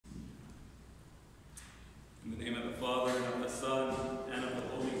In the name of the Father, and of the Son, and of the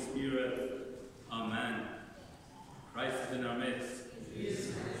Holy Spirit. Amen. Christ is in our midst.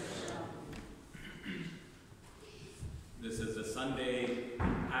 This is the Sunday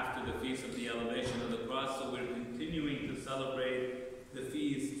after the Feast of the Elevation of the Cross, so we're continuing to celebrate the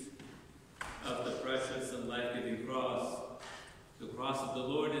feast of the precious and life-giving cross. The cross of the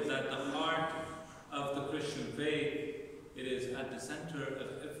Lord is at the heart of the Christian faith. It is at the center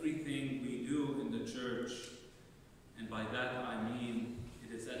of everything we do in the church. And by that I mean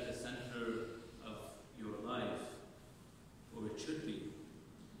it is at the center of your life, or it should be.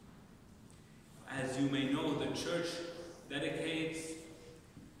 As you may know, the church dedicates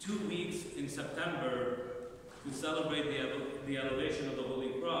 2 weeks in September to celebrate the elevation of the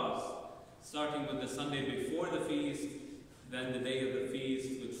Holy Cross, starting with the Sunday before the feast, then the day of the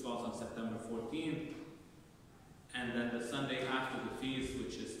feast, which falls on September 14th, and then the Sunday after the feast,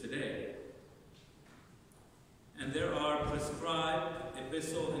 which is today. And there are prescribed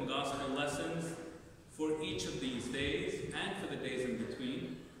Epistle and Gospel lessons for each of these days and for the days in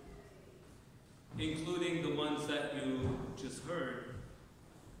between, including the ones that you just heard.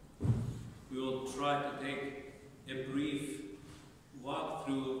 We will try to take a brief walk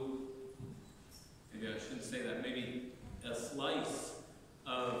through, maybe I shouldn't say that, maybe a slice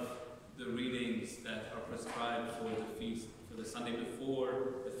of the readings that are prescribed for the feast, for the Sunday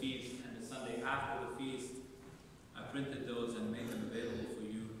before the feast and the Sunday after the feast. I printed those and made them available for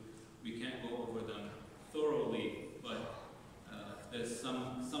you. We can't go over them thoroughly, but there's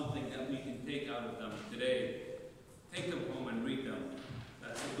something that we can take out of them today. Take them home and read them.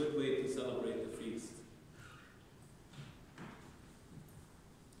 That's a good way to celebrate the feast.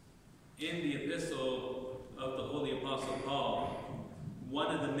 In the Epistle of the Holy Apostle Paul,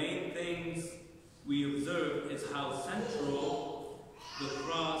 one of the main things we observe is how central the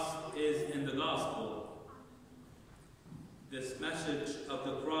cross is in the gospel. This message of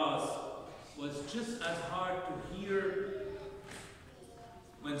the cross was just as hard to hear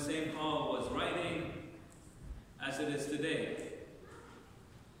when St. Paul was writing as it is today.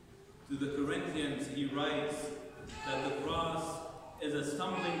 To the Corinthians, he writes that the cross is a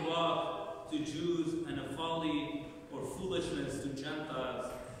stumbling block to Jews and a folly or foolishness to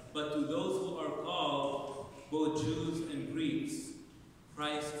Gentiles, but to those who are called, both Jews and Greeks,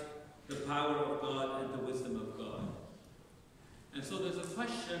 Christ, the power of God and the wisdom of God. And so there's a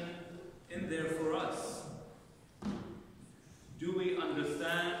question in there for us. Do we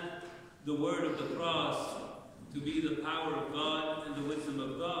understand the word of the cross to be the power of God and the wisdom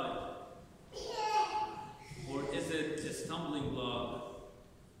of God? Or is it a stumbling block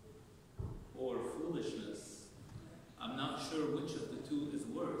or foolishness? I'm not sure which of the two is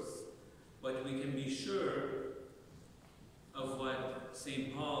worse, but we can be sure of what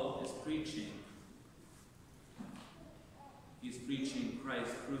St. Paul is preaching. He's preaching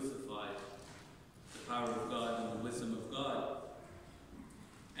Christ crucified, the power of God and the wisdom of God.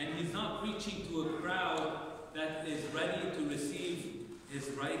 And he's not preaching to a crowd that is ready to receive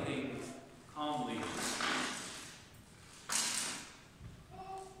his writings calmly.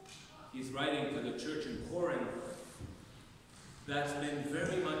 He's writing to the church in Corinth that's been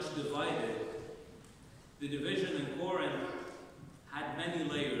very much divided. The division in Corinth had many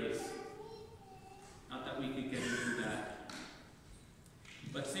layers. Not that we could get into that.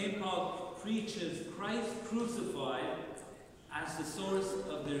 But St. Paul preaches Christ crucified as the source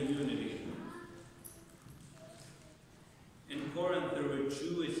of their unity. In Corinth, there were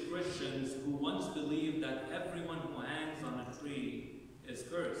Jewish Christians who once believed that everyone who hangs on a tree is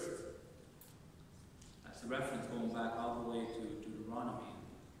cursed. That's a reference going back all the way to Deuteronomy.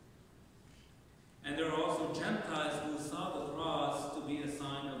 And there are also Gentiles who saw the cross to be a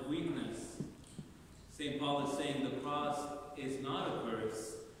sign of weakness. St. Paul is saying the cross is not a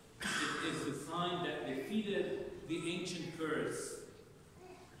curse. It is the sign that defeated the ancient curse.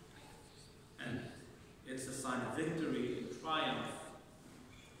 And it's a sign of victory and triumph.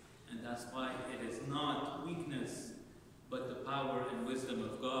 And that's why it is not weakness, but the power and wisdom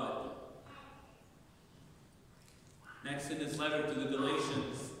of God. Next, in his letter to the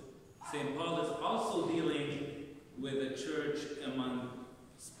Galatians, St. Paul is also dealing with a church among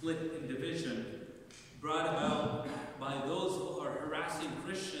split in division, brought about by those who are harassing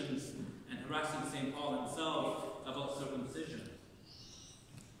Christians and harassing St. Paul himself about circumcision.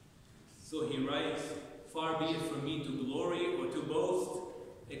 So he writes, "Far be it from me to glory or to boast,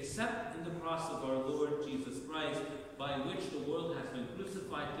 except in the cross of our Lord Jesus Christ, by which the world has been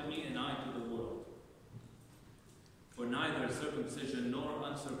crucified to me and I to the world. For neither circumcision nor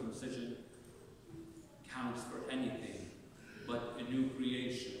uncircumcision counts for anything, but a new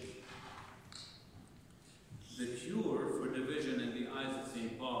creation.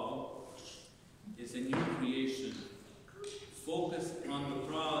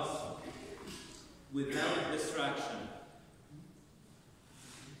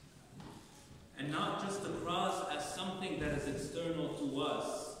 And not just the cross as something that is external to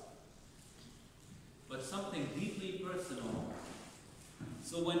us, but something deeply personal.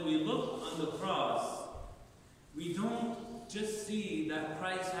 So when we look on the cross, we don't just see that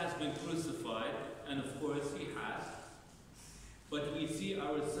Christ has been crucified, and of course he has, but we see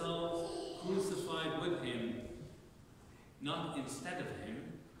ourselves crucified with him, not instead of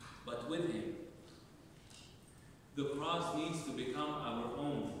him, but with him. The cross needs to become our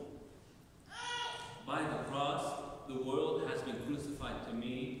own. By the cross, the world has been crucified to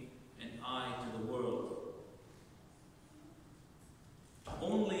me, and I to the world.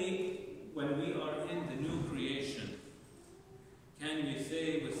 Only when we are in the new creation can we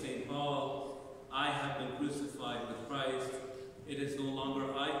say with St. Paul, I have been crucified with Christ. It is no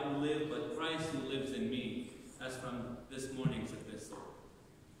longer I who live, but Christ who lives in me. As from this morning's epistle.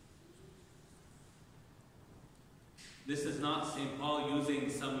 This is not St. Paul using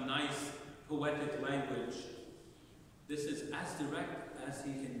some nice poetic language. This is as direct as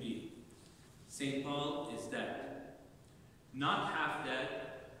he can be. St. Paul is dead. Not half dead,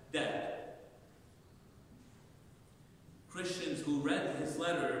 dead. Christians who read his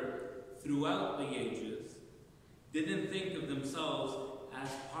letter throughout the ages didn't think of themselves as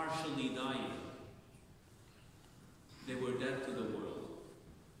partially dying. They were dead to the world.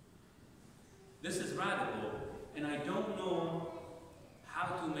 This is radical, and I don't know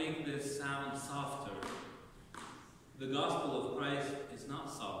how to make this sound softer. The gospel of Christ is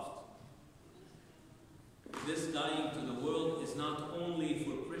not soft. This dying to the world is not only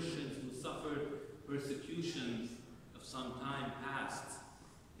for Christians who suffered persecutions of some time past.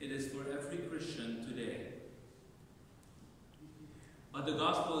 It is for every Christian today. But the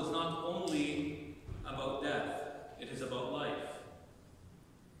gospel is not only about death. It is about life.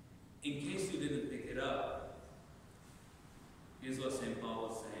 In case you didn't pick it up, here's what St. Paul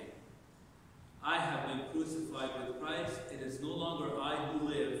was saying. I have been crucified with Christ. It is no longer I who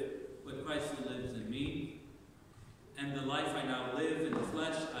live, but Christ who lives in me. And the life I now live in the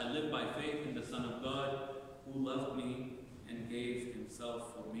flesh, I live by faith in the Son of God, who loved me and gave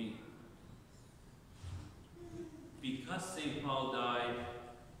himself for me. Because St. Paul died,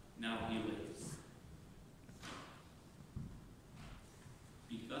 now he lives.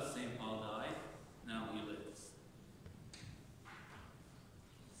 Because St. Paul died, now he lives.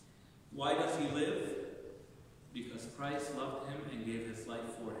 Why does he live? Because Christ loved him and gave his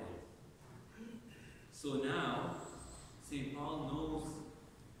life for him. So now, St. Paul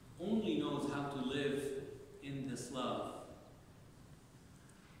only knows how to live in this love.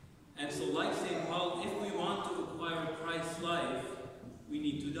 And so like St. Paul, if we want to acquire Christ's life, we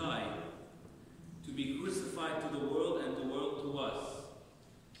need to die. To be crucified to the world and the world to us.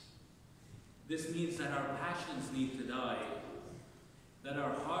 This means that our passions need to die, that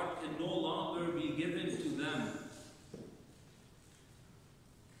our heart can no longer be given to them.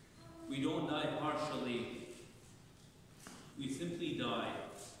 We don't die partially. We simply die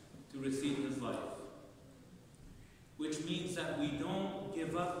to receive his life, which means that we don't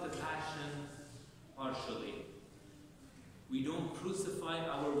give up the passion partially. We don't crucify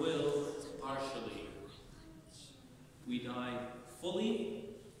our will partially. We die fully,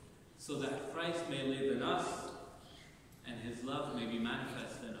 so that Christ may live in us and his love may be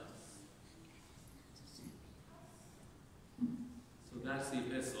manifest in us. So that's the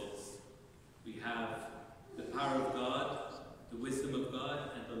epistles. We have the power of God, the wisdom of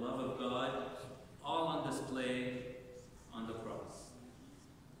God, and the love of God, all on display on the cross.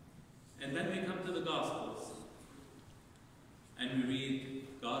 And then we come to the Gospels, and we read,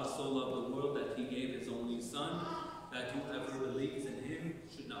 God so loved the world that he gave his only Son, that whoever believes in him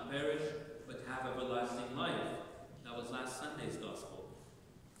should not perish, but have everlasting life. That was last Sunday's Gospel.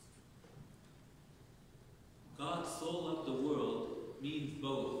 God so loved the world means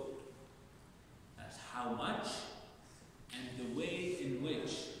both. That's how much and the way in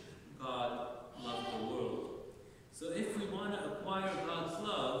which God loved the world. So if we want to acquire God's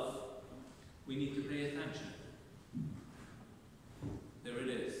love, we need to pay attention. There it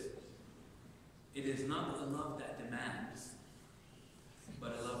is. It is not a love that demands,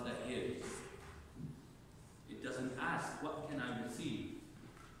 but a love that gives. It doesn't ask, what can I receive?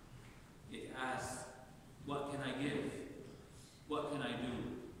 It asks, what can I give? What can I do?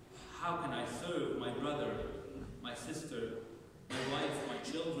 How can I serve my brother, my sister, my wife,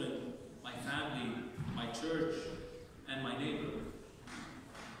 my children, my family, my church, and my neighbor?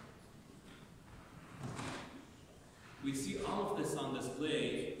 We see all of this on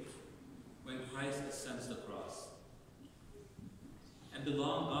display when Christ ascends the cross. And the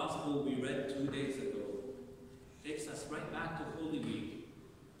long gospel we read 2 days ago takes us right back to Holy Week,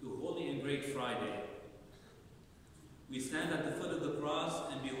 to Holy and Great Great Friday. We stand at the foot of the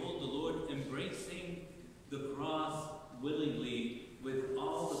cross and behold the Lord embracing the cross willingly with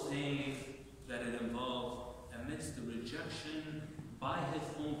all the pain that it involved amidst the rejection by his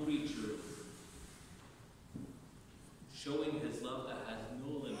own creatures, showing his love that has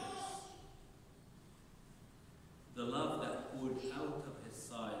no limits, the love that poured out of his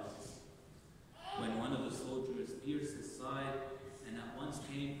side when one of the soldiers pierced his side and at once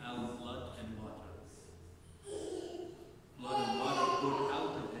came out blood and water. Blood and water poured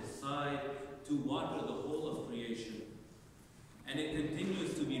out of his side to water the whole of creation. And it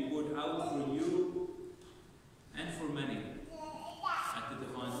continues to be poured out for you and for many at the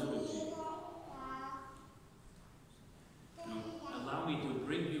Divine Liturgy. Now, allow me to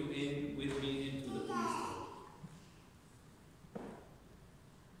bring you in with me into the priesthood.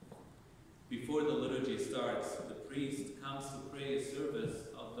 Before the liturgy starts, the priest comes to pray a service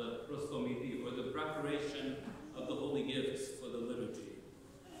of the proskomiti, or the preparation of the holy gifts for the liturgy.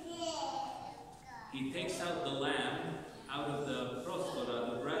 He takes out the lamb out of the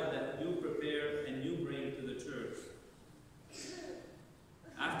proskora, the bread that you prepare and you bring to the church.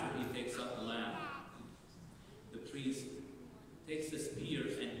 After he takes out the lamb, the priest takes a spear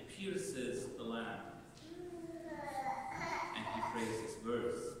and pierces the lamb. And he prays this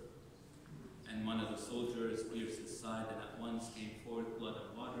verse. And one of the soldiers pierced his side, and at once came forth blood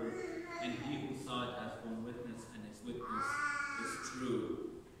and water. And he who saw it has borne witness, and his witness is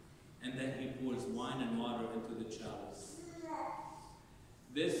true. And then he pours wine and water into the chalice.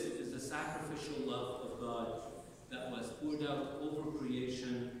 This is the sacrificial love of God that was poured out over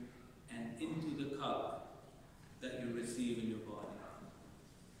creation and into the cup that you receive in your body.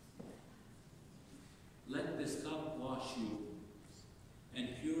 Let this cup wash you and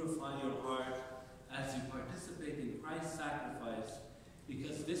purify your heart as you participate in Christ's sacrifice,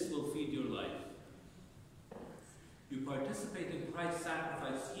 because this will feed your life. You participate in Christ's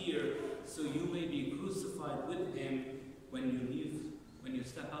sacrifice here so you may be crucified with him when you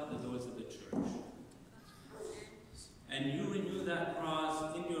step out the doors of the church. And you renew that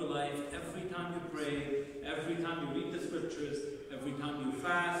cross in your life every time you pray, every time you read the scriptures, every time you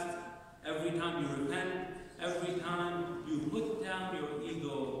fast, every time you repent, every time you put down your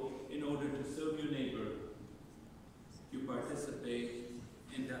ego in order to serve your neighbor. You participate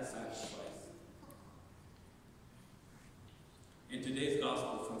in that sacrifice. In today's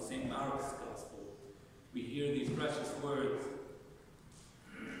gospel, from St. Mark's gospel, we hear these precious words.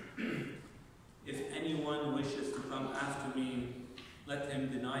 If anyone wishes to come after me, let him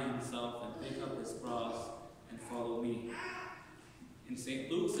deny himself and take up his cross and follow me. In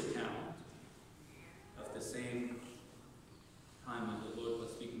St. Luke's account of the same time when the Lord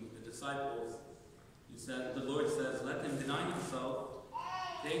was speaking with the disciples, the Lord says, let him deny himself,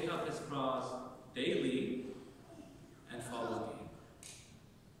 take up his cross daily, and follow me.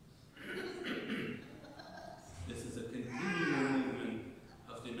 This is a continual movement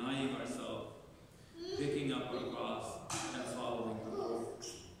of denying ourselves, picking up our cross, and following the Lord.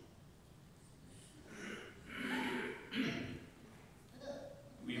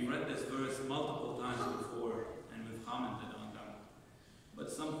 We've read this verse multiple times before, and we've commented on them.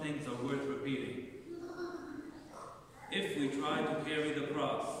 But some things are worth repeating. If we try to carry the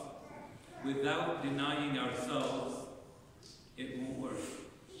cross without denying ourselves, it won't work.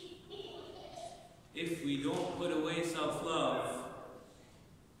 If we don't put away self-love,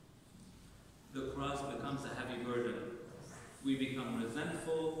 the cross becomes a heavy burden. We become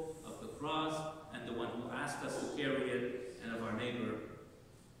resentful of the cross and the one who asked us to carry it, and of our neighbor.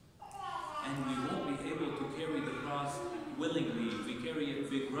 And we won't be able to carry the cross willingly. We carry it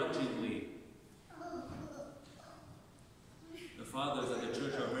begrudgingly. The fathers of the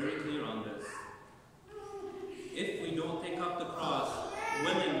church are very clear on this. If we don't take up the cross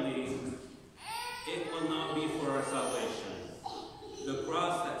willingly, it will not be for our salvation. The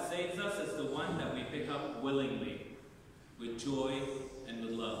cross that saves us is the one that we pick up willingly, with joy and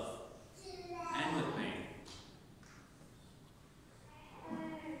with love, and with pain.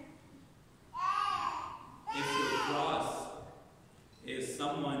 If your cross is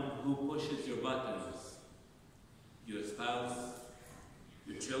someone who pushes your buttons, your spouse,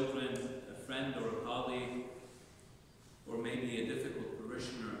 your children, a friend or a colleague, or maybe a difficult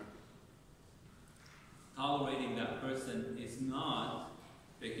parishioner, tolerating that person is not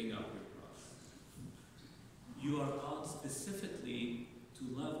picking up your cross. You are called specifically to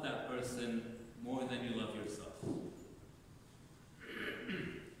love that person more than you love yourself.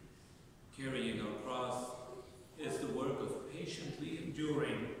 Carrying our cross is the work of patiently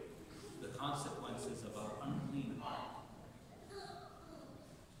enduring the consequences of our unclean heart.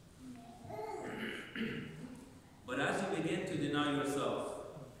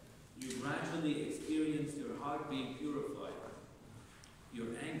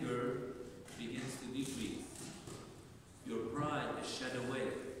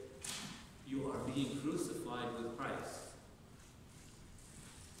 being crucified with Christ.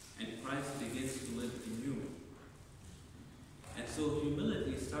 And Christ begins to live in you. And so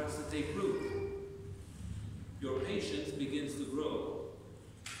humility starts to take root. Your patience begins to grow.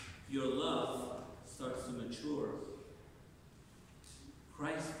 Your love starts to mature.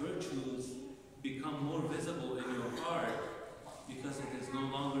 Christ's virtues become more visible in your heart because it is no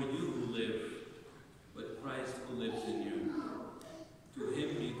longer you who live, but Christ who lives in you. To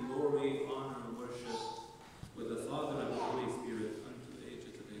him be glory, honor,